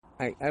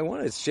I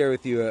want to share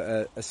with you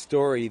a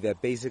story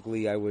that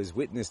basically I was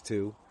witness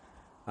to.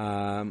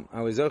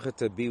 I was zocheh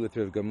to be with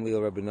Rav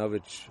Gamliel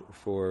Rabinovich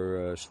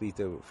for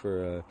Shlita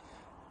for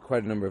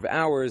quite a number of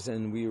hours,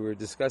 and we were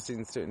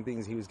discussing certain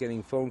things. He was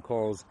getting phone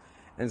calls,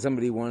 and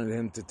somebody wanted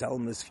him to tell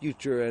him his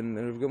future, and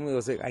Rav Gamliel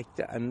was like,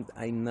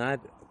 I'm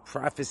not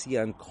prophecy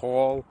on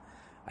call.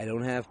 I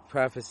don't have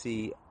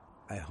prophecy.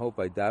 I hope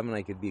I daven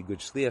I could be a good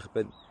shliach,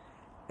 but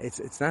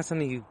it's not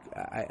something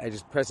I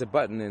just press a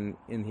button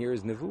and here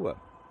is nevuah.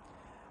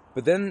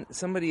 But then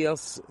somebody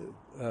else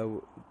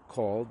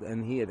called,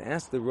 and he had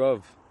asked the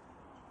Rav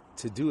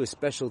to do a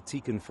special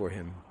tikkun for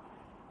him.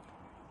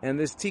 And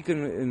this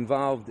tikkun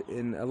involved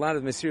in a lot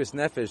of mesiras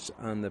nefesh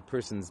on the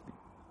person's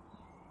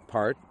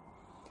part.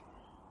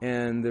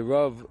 And the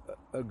Rav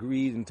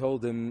agreed and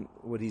told him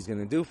what he's going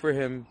to do for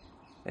him.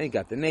 And he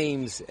got the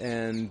names,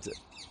 and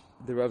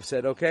the Rav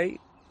said, okay,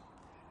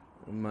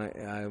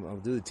 I'll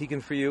do the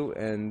tikkun for you.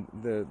 And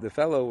the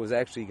fellow was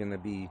actually going to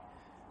be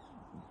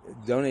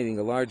donating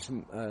a large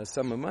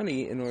sum of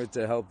money in order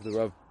to help the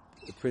Rav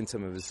print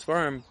some of his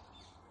farm,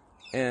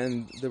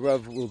 and the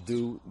Rav will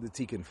do the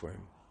tikkun for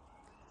him.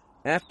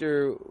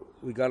 After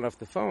we got off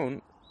the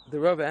phone,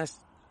 the Rav asked.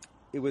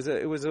 It was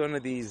one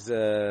of these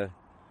a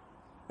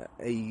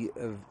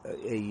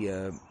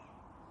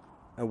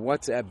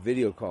WhatsApp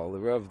video call. The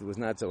Rav was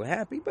not so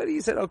happy, but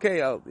he said,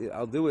 "Okay,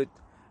 I'll do it.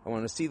 I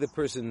want to see the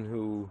person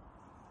who,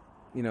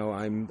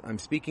 I'm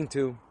speaking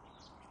to."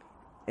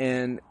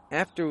 And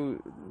after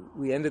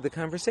we ended the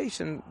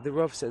conversation, the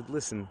Rav said,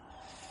 "Listen,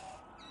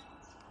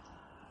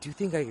 do you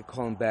think I could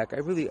call him back? I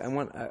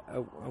want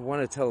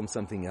to tell him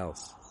something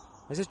else."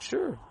 I said,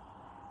 "Sure."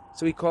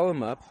 So we call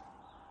him up,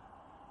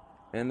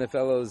 and the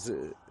fellow's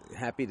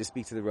happy to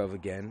speak to the Rav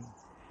again.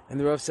 And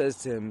the Rav says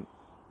to him,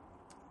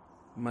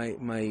 "My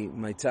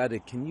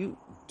tzaddik, can you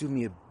do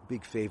me a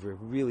big favor?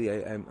 Really,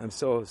 I'm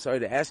so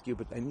sorry to ask you,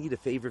 but I need a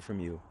favor from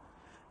you."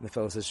 And the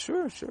fellow says,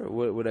 "Sure,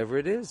 whatever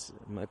it is,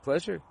 my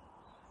pleasure."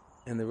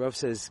 And the Rav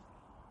says,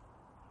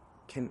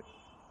 Can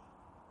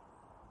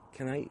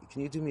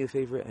you do me a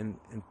favor and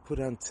put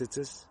on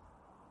tzitzis?"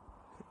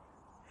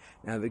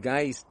 Now the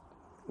guy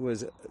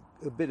was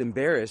a bit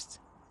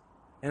embarrassed,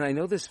 and I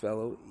know this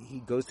fellow.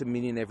 He goes to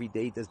minyan every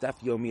day, does daf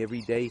yomi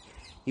every day.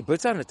 He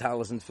puts on a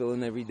talis and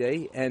tefillin every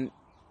day, and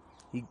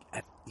he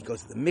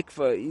goes to the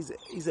mikveh.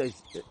 He's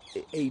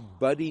a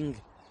budding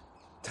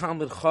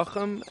Talmud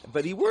Chacham,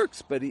 but he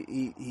works. But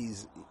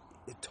he's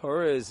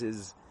Torah is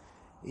his.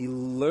 He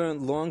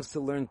longs to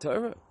learn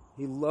Torah.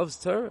 He loves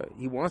Torah.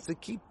 He wants to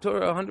keep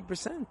Torah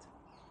 100%.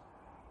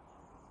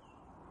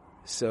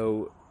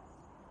 So,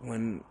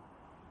 when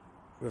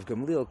Rav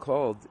Gamliel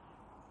called,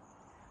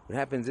 what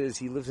happens is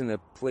he lives in a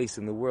place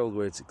in the world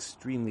where it's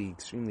extremely,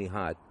 extremely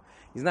hot.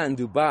 He's not in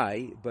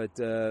Dubai, but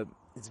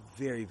it's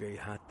very, very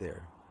hot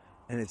there,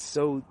 and it's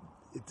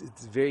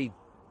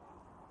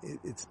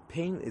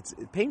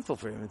painful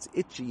for him. It's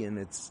itchy and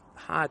it's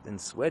hot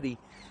and sweaty,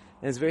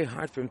 and it's very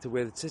hard for him to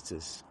wear the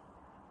tzitzis.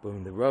 But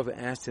when the Rav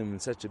asked him in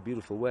such a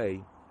beautiful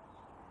way,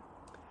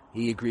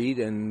 he agreed,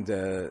 and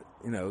the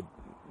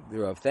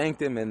Rav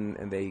thanked him,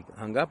 and they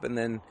hung up. And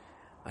then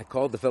I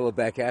called the fellow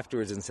back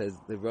afterwards and said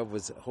the Rav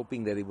was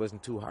hoping that he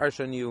wasn't too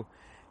harsh on you,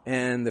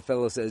 and the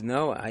fellow says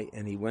no.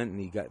 And he went and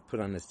he got put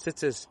on his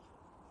tzitzis.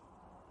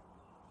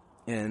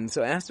 And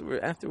so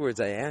afterwards,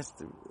 I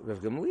asked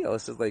Rav Gamliel. I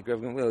said, Rav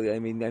Gamliel, I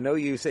mean, I know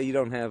you say you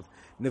don't have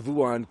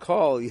nevuah on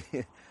call,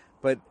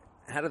 but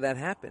how did that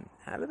happen?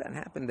 How did that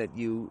happen that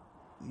you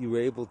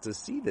were able to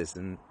see this?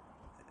 And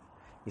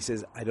he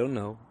says, I don't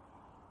know,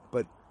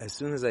 but as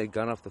soon as I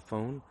got off the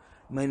phone,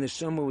 my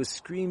neshama was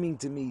screaming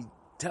to me,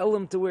 tell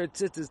him to wear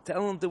tzitzis,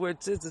 tell him to wear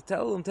tzitzis,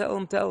 tell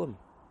him.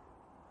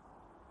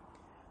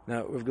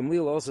 Now, Rav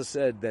Gamliel also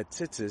said that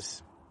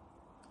tzitzis,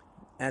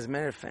 as a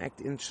matter of fact,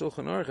 in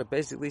Shulchan Aruch, it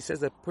basically says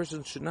that a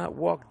person should not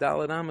walk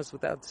Daled Amos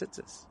without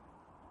tzitzis.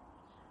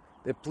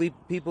 There are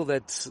people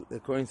that,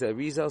 according to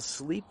Arizal,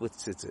 sleep with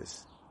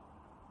tzitzis.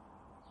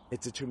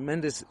 It's a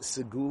tremendous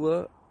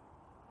segula,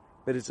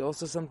 but it's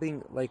also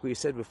something, like we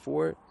said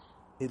before,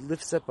 it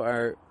lifts up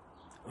our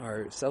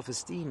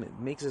self-esteem. It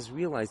makes us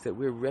realize that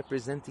we're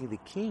representing the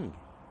king.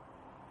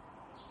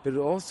 But it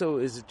also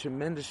is a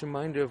tremendous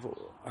reminder of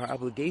our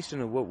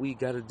obligation of what we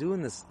got to do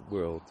in this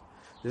world.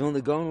 The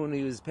Vilna Gaon, when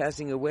he was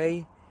passing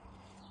away,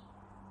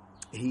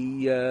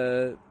 he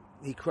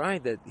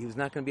cried that he was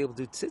not going to be able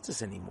to do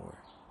tzitzis anymore.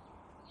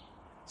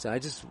 So I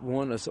just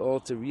want us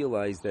all to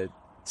realize that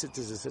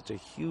tzitzis is such a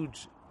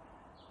huge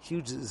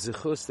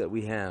zechus that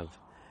we have.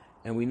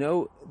 And we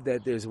know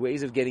that there's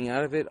ways of getting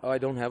out of it. Oh, I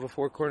don't have a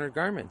four-cornered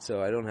garment,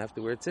 so I don't have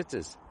to wear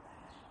tzitzis.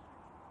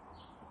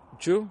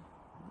 True.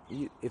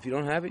 If you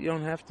don't have it, you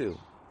don't have to.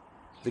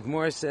 The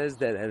Gemara says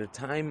that at a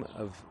time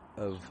of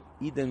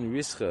Eden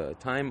Rischa, a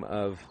time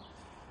of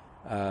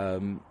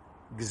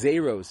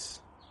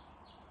Gzeros,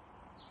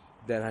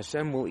 that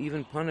Hashem will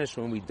even punish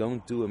when we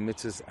don't do a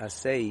mitzvah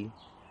asay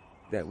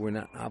that we're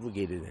not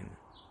obligated in.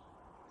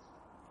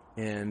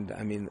 And,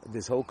 I mean,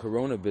 this whole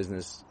corona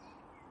business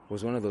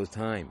was one of those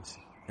times.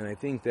 And I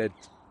think that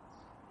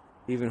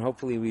even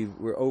hopefully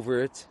we're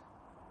over it,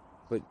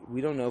 But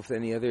we don't know if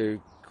any other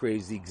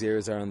crazy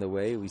gzeras are on the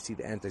way. We see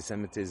the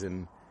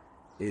anti-Semitism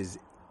is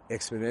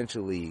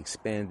exponentially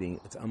expanding.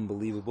 It's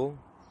unbelievable.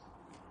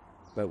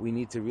 But we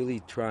need to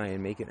really try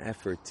and make an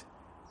effort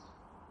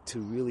to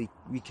really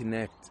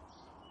reconnect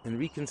and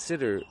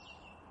reconsider.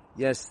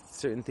 Yes,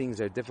 certain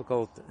things are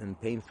difficult and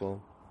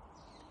painful,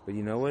 but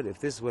you know what? If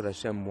this is what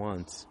Hashem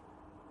wants,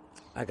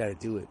 I got to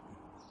do it.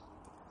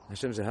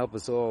 Hashem should help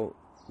us all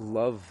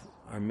love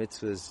our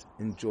mitzvahs,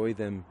 enjoy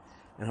them,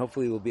 and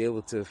hopefully we'll be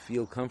able to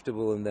feel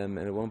comfortable in them,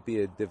 and it won't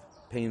be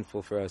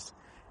painful for us,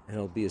 and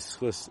it'll be a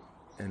schus,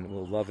 and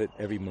we'll love it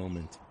every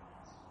moment.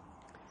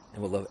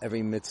 And we'll love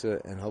every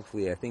mitzvah, and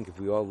hopefully, I think if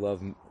we all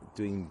love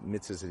doing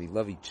mitzvahs and we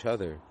love each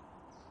other,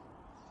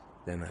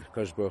 then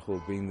HaKadosh Baruch Hu will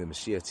bring the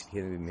Mashiach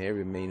Tzidkenu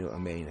B'meir B'meinu.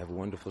 Amen. Have a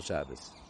wonderful Shabbos.